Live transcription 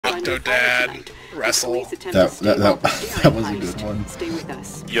Octodad wrestle. That was a good one.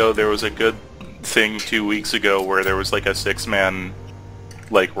 Yo, there was a good thing 2 weeks ago where there was like a 6-man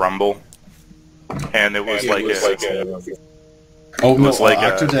like rumble, and it was Oh no! like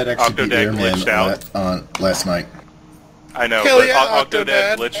Octodad actually beat Airman glitched out last night. I know, Hell but yeah,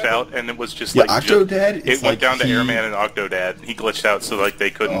 Octodad glitched out, and it was just like Octodad. It went down to Airman and Octodad. He glitched out so like they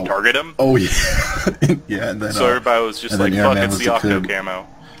couldn't target him. Oh yeah, yeah. And then, so everybody was just like, "Fuck, it's the Octo camo."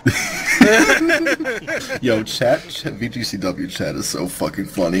 Yo, VGCW chat is so fucking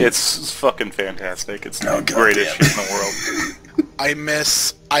funny. It's fucking fantastic. It's the greatest shit in the world. I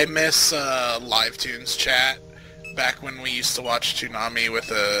miss Live Tunes chat. Back when we used to watch Toonami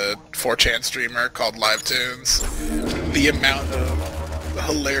with a 4chan streamer called Live Tunes, the amount of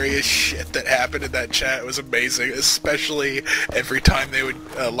hilarious shit that happened in that chat was amazing. Especially every time they would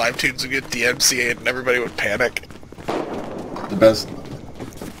Live Tunes would get DMCA'd and everybody would panic. The best.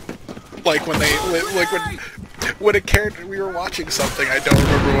 Like when when a character, we were watching something, I don't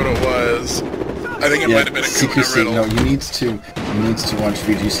remember what it was. I think it might have been a CQC. riddle. No, you need to watch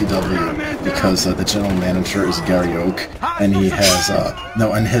VGCW because the general manager is Gary Oak, and he has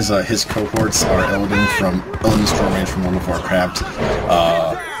and his cohorts are Eldon Stormrange from World of Warcraft.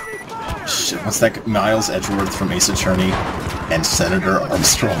 What's that? Miles Edgeworth from Ace Attorney, and Senator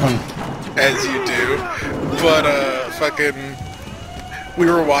Armstrong. As you do, but we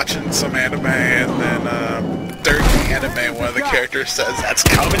were watching some anime, and then during the anime, one of the characters says, "That's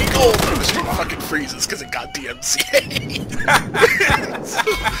comedy gold," and the stream fucking freezes because it got DMCA'd.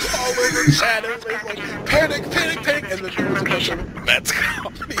 All over the chat, everybody's like, "Panic, panic, panic," and then there was a bunch of, "That's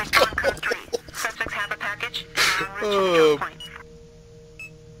comedy gold." Suspects have a package.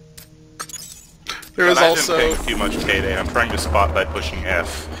 There was also paying too much payday. I'm trying to spot by pushing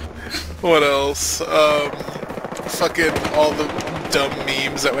F. What else? Fucking all the dumb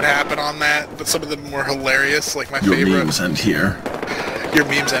memes that would happen on that, but some of them were hilarious. Like my favorite. Your memes end here. Your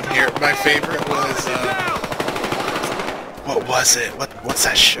memes end here. My favorite was what was it? What's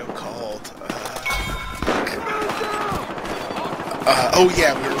that show called? Oh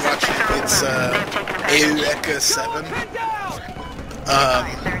yeah, we were watching. It's Eureka 7.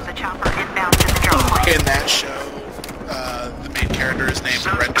 In that show, the main character is named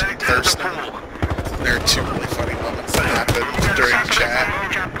Renton Thurston. There are two really funny moments that happened during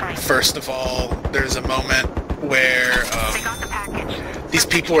chat. First of all, there's a moment where these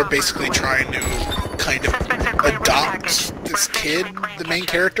people are basically trying to kind of adopt this kid, the main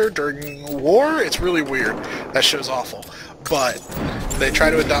character, during war. It's really weird. That show's awful. But they try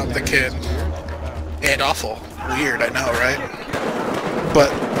to adopt the kid. And awful. Weird, I know, right?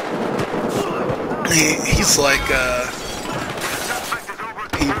 But he's like,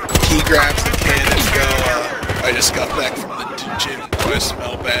 he grabs the kid and I just got back from the gym. Do I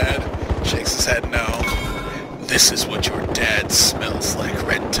smell bad? Shakes his head, no. This is what your dad smells like,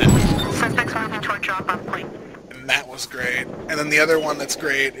 Renton. Suspects moving toward drop-off point. And that was great. And then the other one that's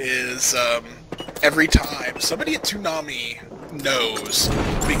great is, every time somebody at Toonami knows,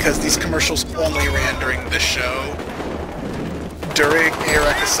 because these commercials only ran during this show, during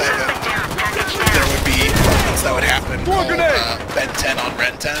Eureka 7, there would be moments that would happen called Ben 10 on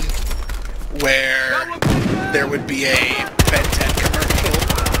Ren 10, where there would be a Ben 10 commercial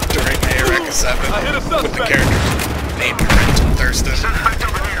during Eureka 7 with the character named Renton Thurston.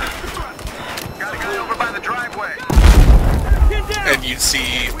 And you'd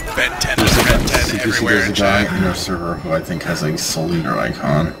see Ben 10 and Ren 10 everywhere There's a guy in our server who I think has a Soul Eater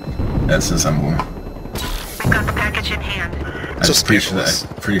icon as his emblem. We've got the package in hand. I'm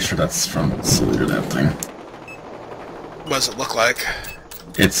pretty sure that's from Soul Eater, that thing. What does it look like?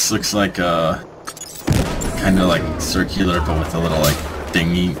 It looks like a kind of like circular, but with a little like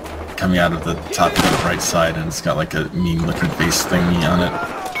thingy coming out of the top of the right side, and it's got like a mean-looking face thingy on it.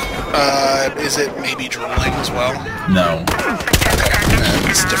 Is it maybe drooling as well? No. Okay,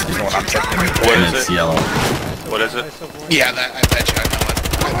 it's different from what I'm thinking. What is It's it? yellow. What is it? Yeah, that I bet you I know it.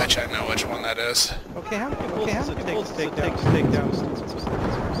 I bet you I know which one that is. Okay, how many take down?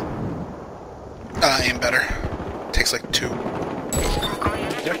 Aim better. Takes like 2.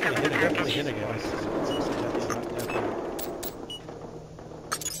 Definitely hit again.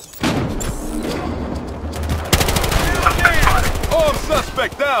 All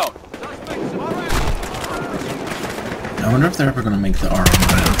suspect down! I wonder if they're ever going to make the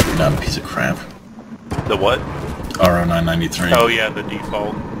RO993 not a piece of crap. The what? RO993. Oh yeah, the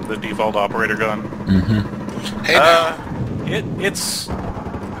default operator gun. Mm-hmm. Hey now. It's.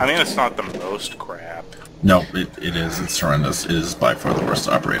 I mean, it's not the most crap. No, it is. It's horrendous. It is by far the worst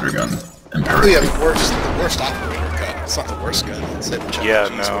operator gun. Yeah, the worst operator gun. It's not the worst gun. It's the Yeah,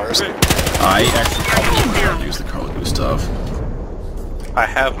 Chinese no. worst. I actually probably prefer to use the Caribou stuff. I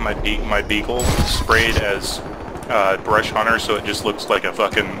have my Beagle sprayed as Brush Hunter, so it just looks like a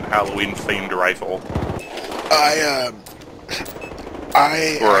fucking Halloween-themed rifle.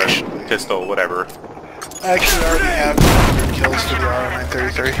 Or a pistol, whatever. I actually already have 100 kills for the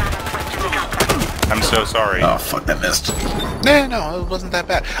R933. I'm so sorry. Oh fuck, that missed. No, it wasn't that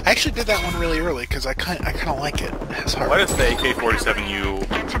bad. I actually did that one really early because I kind of like it. It's hard. Why does the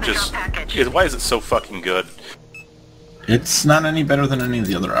AK-47U just... Why is it so fucking good? It's not any better than any of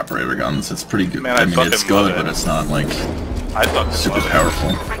the other operator guns. It's pretty good. Man, I mean, it's fucking love good, it. but it's not like I fucking super love it.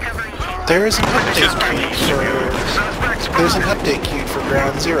 powerful. There is an update key for... There's an update key for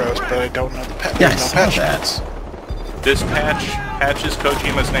Ground Zeroes, but I don't know the patch. Yeah, I no saw patch that. notes. This patches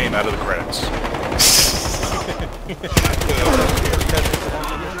Kojima's name out of the credits.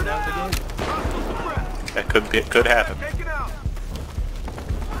 That could happen.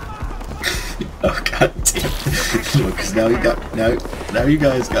 Oh god damn. Look, 'cause now you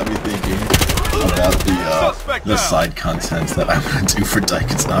guys got me thinking about the side content that I want to do for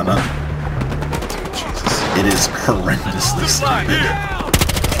Daikatana. It is horrendously stupid.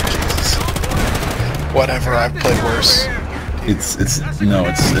 Whatever, I've played worse. It's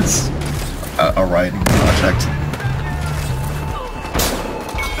a writing project.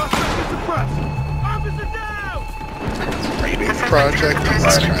 Rating project.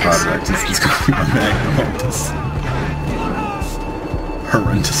 Writing project. It's gonna be my magnum opus.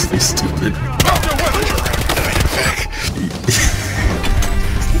 Horrendously stupid.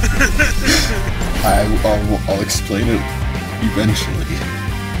 I'll explain it eventually.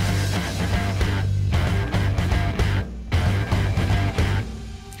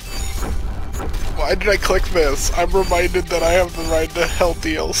 Why did I click this? I'm reminded that I have the right to Hell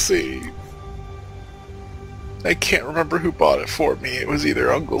DLC. I can't remember who bought it for me. It was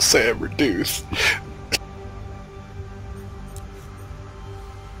either Uncle Sam or Deuce.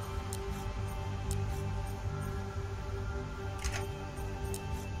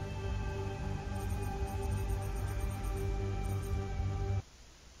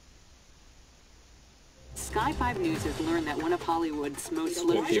 Sky 5 News has learned that one of Hollywood's most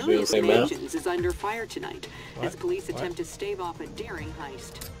luxurious mansions is under fire tonight as police attempt to stave off a daring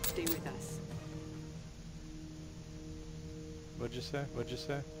heist. Stay with us. What'd you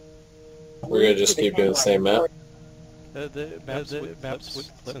say? We're gonna just keep doing the same map. The maps with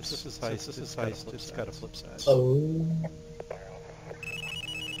flips. This is heist. It's got a flip side. Oh.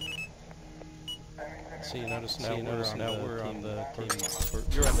 So you notice now we're on the team.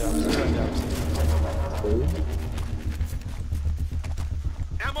 You're on the opposite.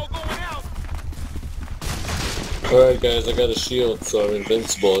 Ammo going out. Alright guys, I got a shield, so I'm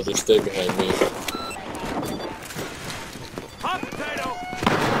invincible. Just stay behind me. Hot potato.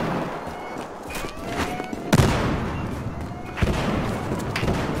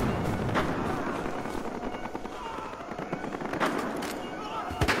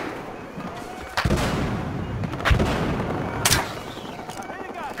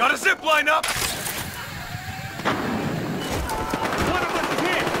 Got a zip line up. One of us is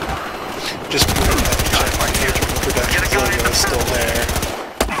hit. Just prove that the Checkmark Future Productions logo is still there.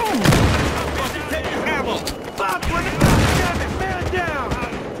 Ammo. Bob, man down.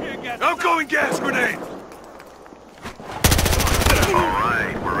 I'm going gas grenade. All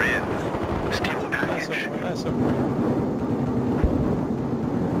right, we're in. Steal the package. Nice.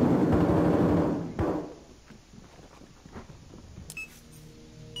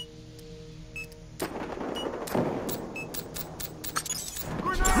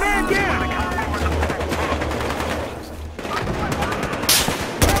 Man down.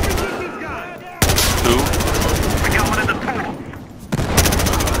 Who? We got one in the pool.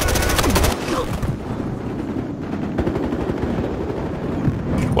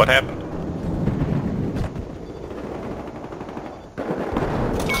 What happened?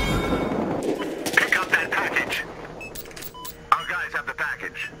 Pick up that package. Our guys have the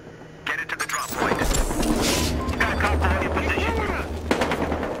package. Get it to the drop point. Back up on your position.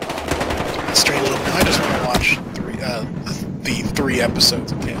 Strangely, now I just want to watch the 3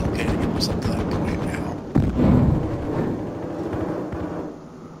 episodes of KLK. It's up to that point now.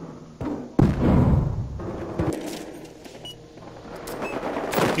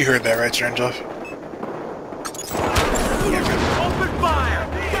 You heard that, right, Strangelove? Open fire!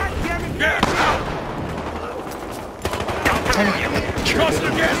 Gas out! Toss the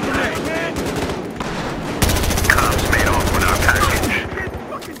gas grenade! Cops made off with our package.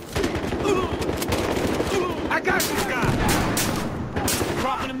 I got this guy!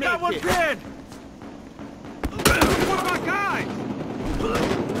 Dropping a med kit. Got one pinned!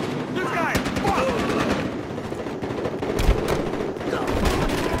 This guy!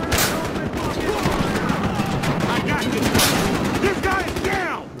 I got you! This guy is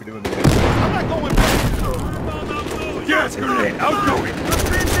down! We're doing the I'm not going back! Gas grenade! Outgoing!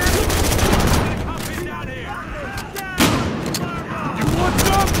 You want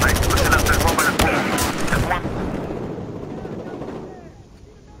some? Hey, listen up, there's one by the pool. There's one.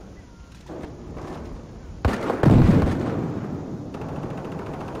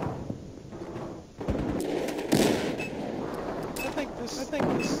 I think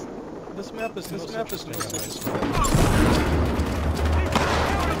this map is most interesting.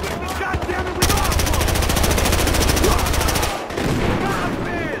 God damn it, we lost!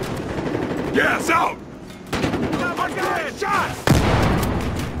 Gas out! I got it! Shot!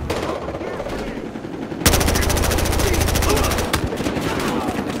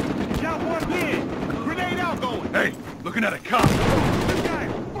 Got one in! Grenade out going! Hey, looking at a cop! This guy!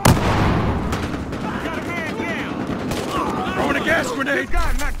 Got a man down! Throwing a gas grenade! This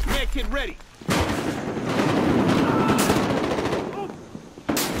guy, man kid ready!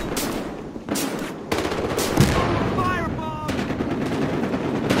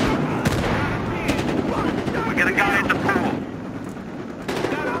 We got a guy at the pool.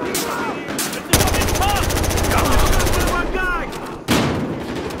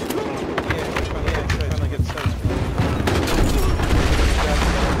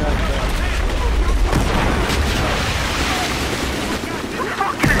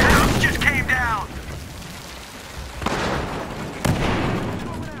 Fucking house just came down.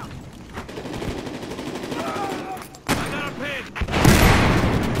 I got a pin.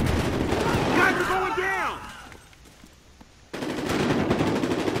 Guys are going down.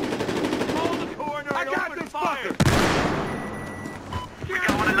 Hold the corner. I got this fucker. We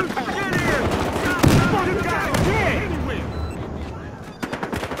got one in the pool. Get in. Fucking guy dead.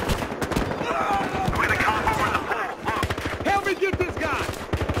 We're gonna come over in the pool. Look. Help me get this guy.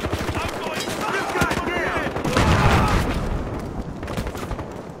 I'm going. This guy's dead.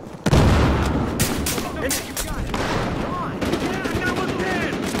 You got it. Come on. Yeah, that was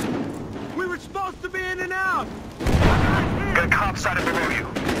dead. We were supposed to be in and out. Got a cop sighted below you.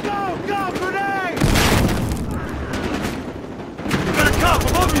 Go, go, grenade! Got a cop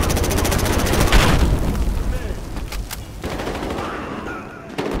above you!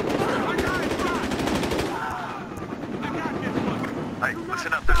 Hey,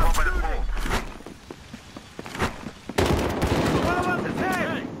 listen up, there's one by the pool. One of us is dead!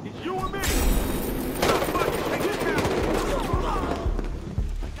 Hey, it's you or me! Get down!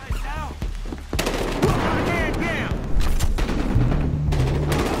 Guy's down! Got a man down!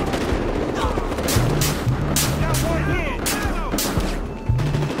 Got one hit!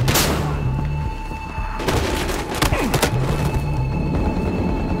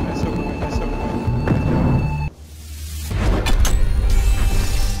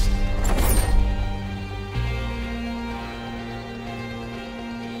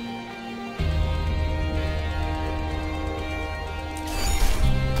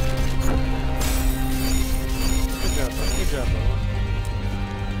 Good job, Noah.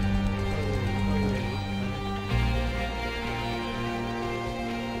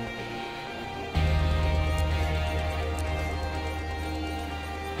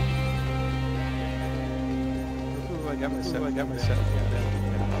 Ooh, I got myself.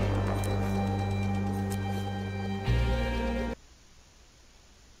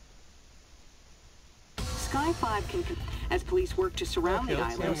 Sky 5 can... As police work to surround the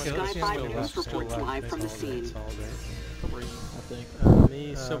island, Sky 5 News reports live from the scene. Three, I think.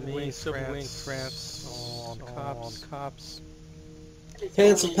 Me, Subwing, France, on cops.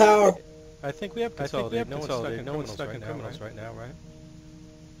 Hands of power. I think we have consolidated. No one's stuck in criminals right now, right?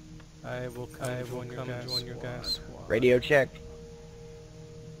 I will come join your guys. Radio check.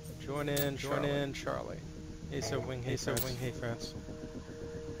 Join in, Charlie. Hey, Subwing, hey, France.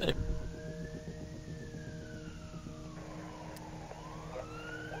 Hey.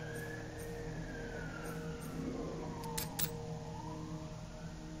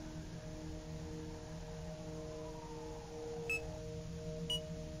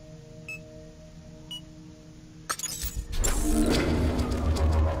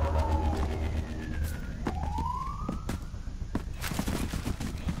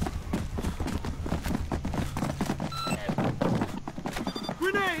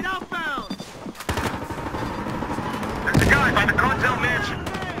 Grenade outbound! There's a guy by the cartel mansion.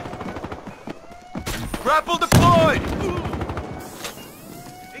 Grapple deployed!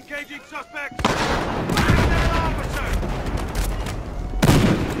 Engaging suspect. Officer!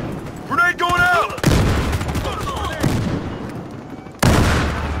 Grenade going out!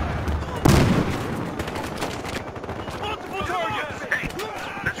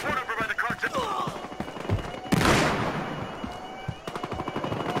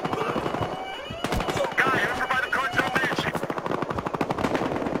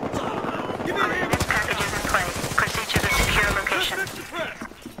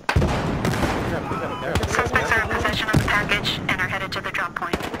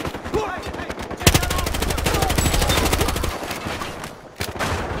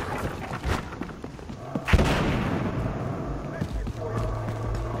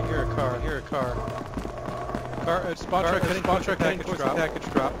 car. Spot truck heading towards the package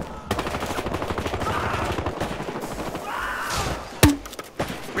drop.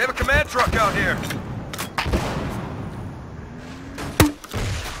 We have a command truck out here.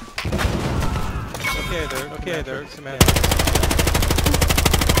 Okay, there, command.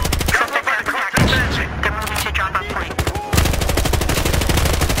 Suspect has the package. They're moving to drop-off point.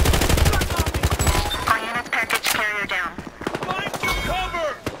 All units, package carrier down. Find some cover!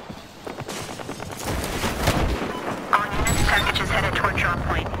 All units, package is headed toward drop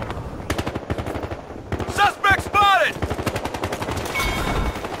point. Suspect spotted!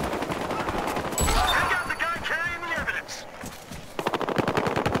 Take out the guy carrying the evidence.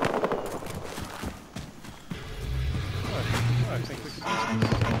 I think we can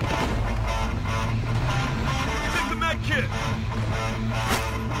Take the med kit.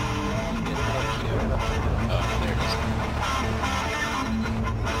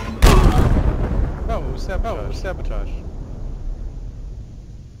 Oh, it was sabotage.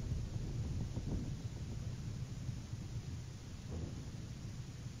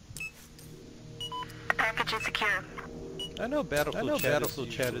 The package is secure. I know Battlefield chat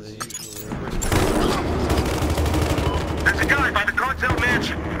is usually... There's a guy by the cartel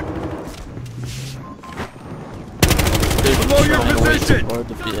mansion. Below your position!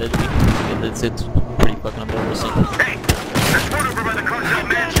 It's pretty fucking embarrassing. Hey, there's one over by the cartel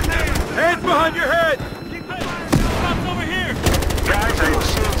mansion. Hands behind your head! Cops over here! Guys, I am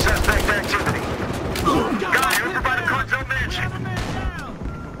seeing suspect activity. Guy over by the cartel mansion.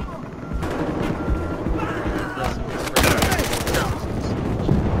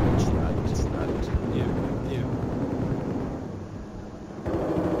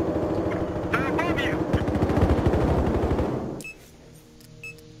 They're above you.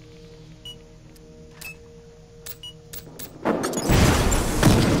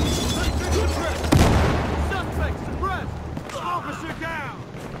 Suspect suppressed! Officer down!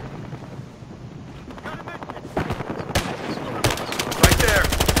 Right there!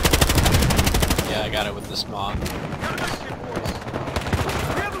 Yeah, I got it with the smog. We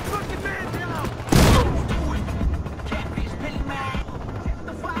have a fucking man down!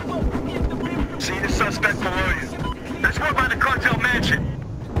 See the suspect below you. There's one by the cartel mansion.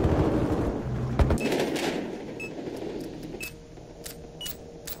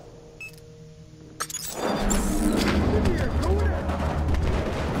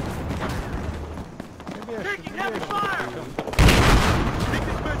 Taking heavy fire! Take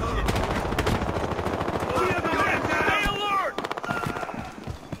this medicine! We have a man down! Stay alert!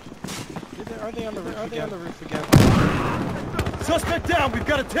 Are they on the roof again? Suspect down! We've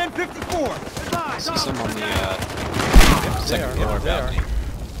got a 1054! I see some on the second floor balcony.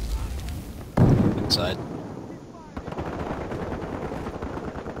 Inside.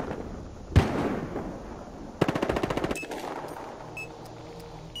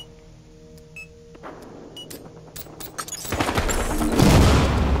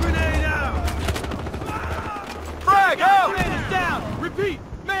 Grenade out! Frag out! Man is down! Repeat!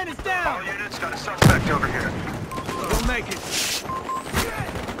 Man is down! All units got a suspect over here. We'll make it.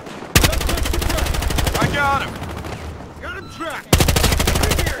 I got him! Got him tracked!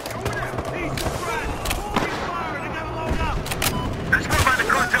 Right here! Going out! He's suppressed! He's fired! I gotta load up! There's one by the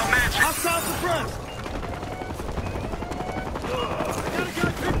cartel mansion! Hostile suppressed! I got a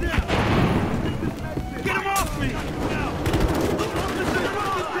guy pinned down! Get him off me! Now! Officer,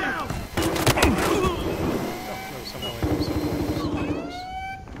 down!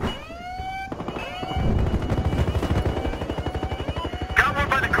 Got one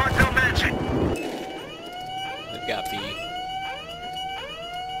by the cartel mansion! They've got B.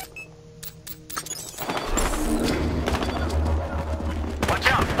 Watch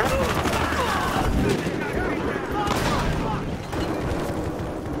out!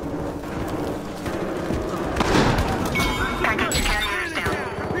 Package carrier is down.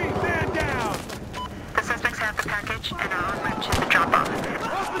 Man down! The suspects have the package and are en route to the drop-off.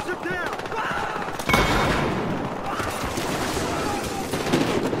 Officer down!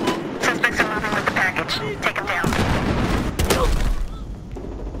 Suspects are moving with the package. Take them down.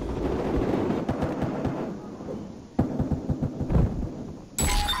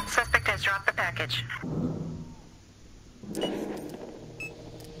 Suspect has dropped the package.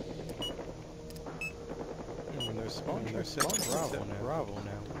 They're spawning Bravo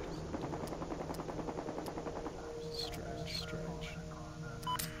now. Strange.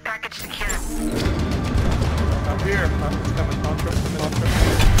 Package secure. Up here. It's coming. Contract.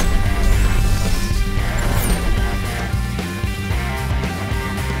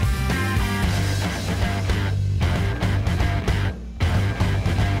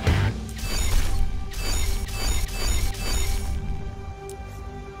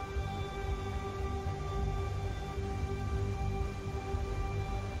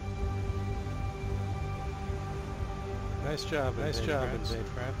 Nice job, Invade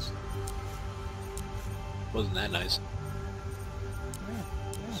France. Wasn't that nice?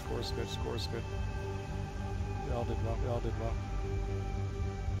 Yeah. Score's good. We all did well.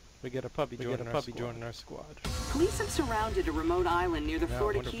 We get a puppy joining our squad. Police have surrounded a remote island near the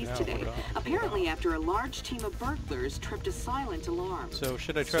Florida Keys today. Apparently after a large team of burglars tripped a silent alarm. So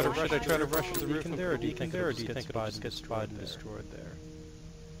should I try to rush to the roof there, or do you think it'll just get spotted and destroyed there?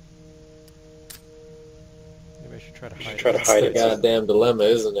 Maybe I should try to hide. A goddamn dilemma,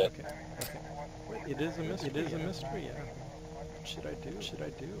 isn't it? Okay. Wait, it is a mystery, yeah. What should I do?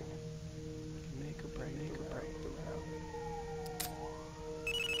 Make or break the route.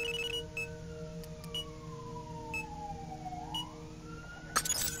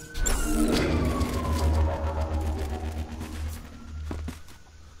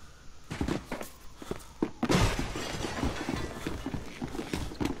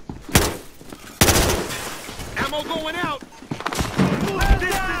 Ammo going out!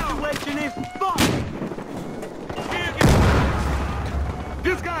 This situation is fucked!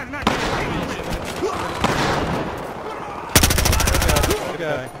 This guy's not...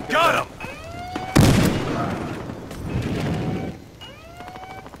 Got him!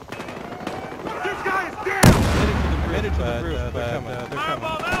 This guy is down! Headed to the roof, but they're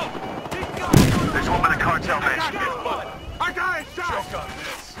coming. There's one by the cartel mansion. Our guy is shot! Choke on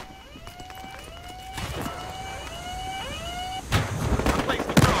this.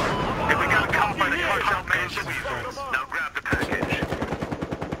 If we got caught by the cartel mansion, now grab the package.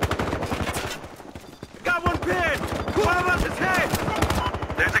 Got one pin! One of us is hit!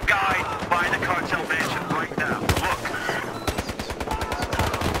 There's a guy by the cartel mansion right now. Look.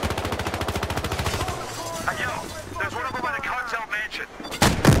 Hey, yo, there's one over by the cartel mansion.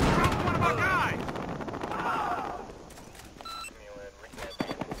 Drop one of our guys!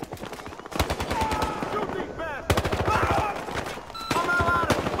 Shoot these bastards! I'm out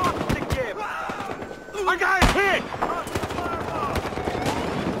of fuck to give! Our guy's hit!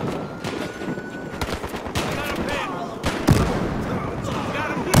 Got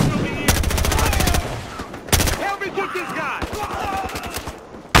him hit over here! Help me get this guy!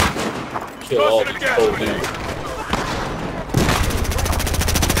 Kill all these cold dudes.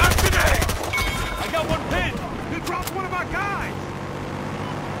 Not today! I got one pin! He dropped one of our guys!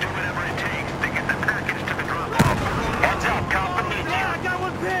 Do whatever it takes to get the package to the drop-off. Heads up, company! Yeah, I got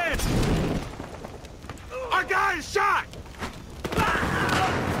one pin! Our guy is shot!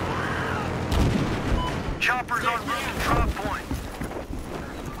 Chopper's on route to drop point.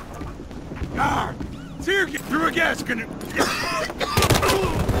 Guard! Tear get through a gas canoe!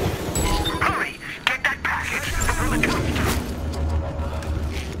 Hurry! Get that package before the cops do.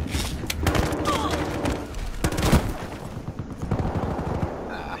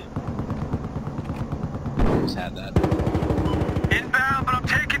 Just had that. Inbound, but I'm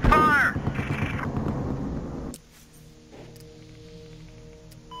taking fire!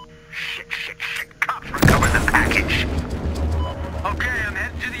 Shit. Cops recovered the package. Okay, I'm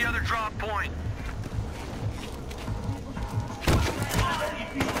heading to the other drop point.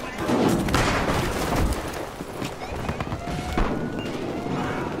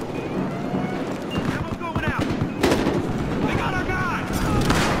 Ammo going out. They got our guy.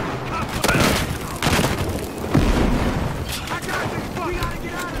 I got this fuck. We gotta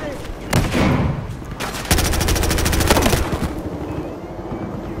get out of there.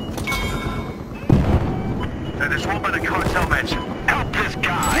 There's one by the cartel mansion. Help this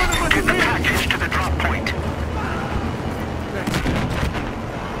guy get the package to the drop point.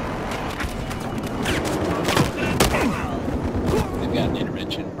 They've got an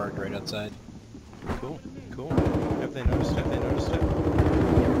intervention parked right outside. Cool. Have they noticed it?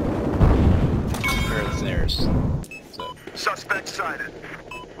 Or it's theirs. So. Suspect sighted.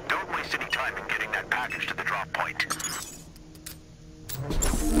 Don't waste any time in getting that package to the drop point.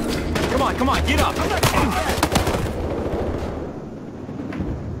 Come on, get up!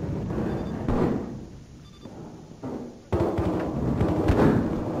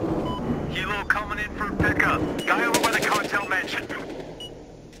 Kilo coming in for pickup. Guy over by the cartel mansion.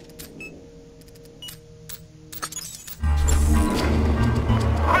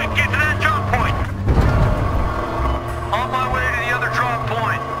 Quick, get to that drop point! On my way to the other drop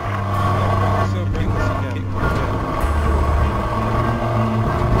point. So bring this again.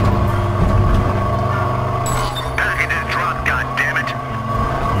 Package is dropped, goddammit!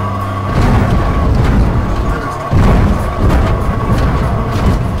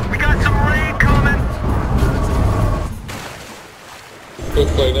 We got some rain coming!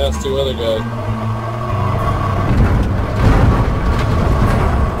 Looks like that's two other guys.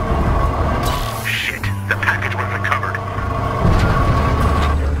 Shit, the package was recovered.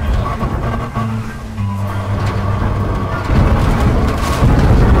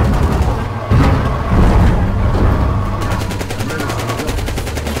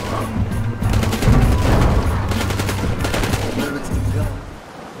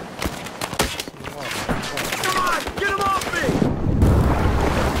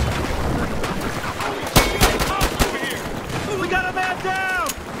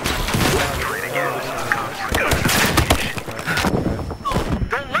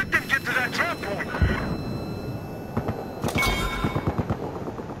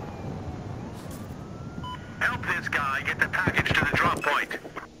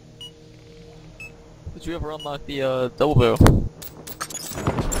 Did you ever unlock the double barrel?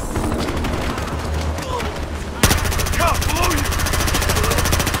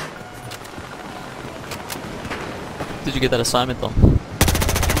 Did you get that assignment though?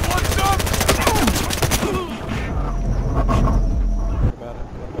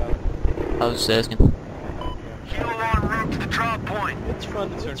 I was just asking. Kilo en route to the drop point. It's fun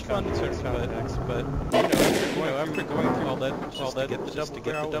to search contacts, but you know, after going through all that, to get the double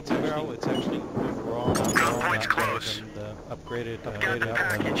barrel, it's actually overall Point's close. and upgraded. Got the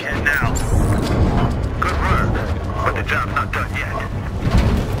package here now. Good work, but the job's not done yet.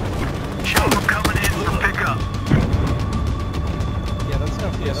 Chopper coming in for pickup. Yeah, that's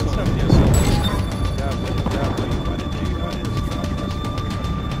stuff. Yeah, that's stuff. What did you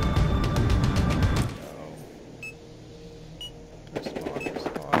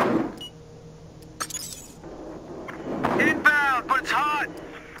Inbound, but it's hot.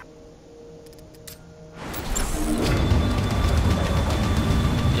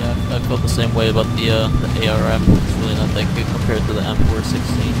 Yeah, I felt the same way about the ARM. It's really not that good compared to the M416.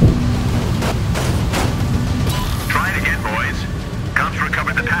 Try it again, boys. Cops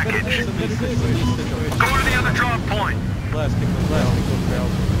recovered the package. Go to the other drop point. plastic barrels?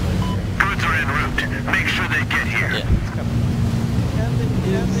 Goods are en route. Make sure they get here. Yeah.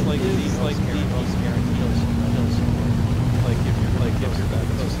 It's like these most guaranteed kills. Like if you're that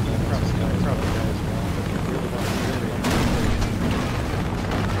close to that, probably guys well. But you really want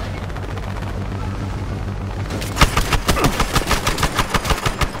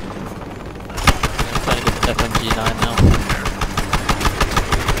I'm trying to get the FMG9 now.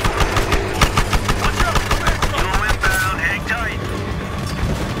 Kilo inbound, hang tight.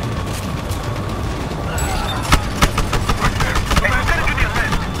 Hey, you gotta give me a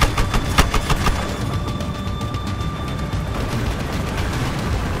lift.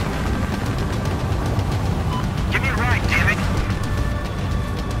 Give me a ride, damn it.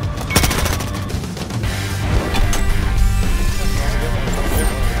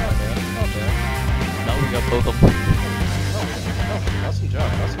 Now we got both of them.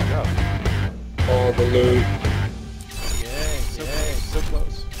 awesome job. All the loot. Yay, so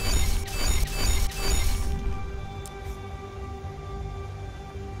close.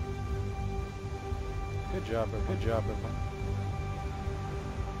 Good job, everyone.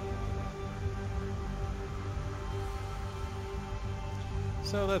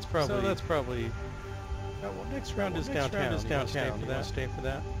 So that's probably. Well, next round is downtown. Stay for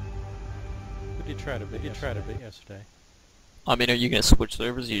that. We did try to bit yesterday. I mean, are you gonna switch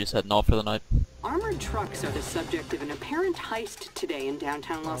servers? Or you just heading off for the night? Armored trucks are the subject of an apparent heist today in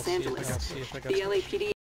downtown Los Angeles. The LAPD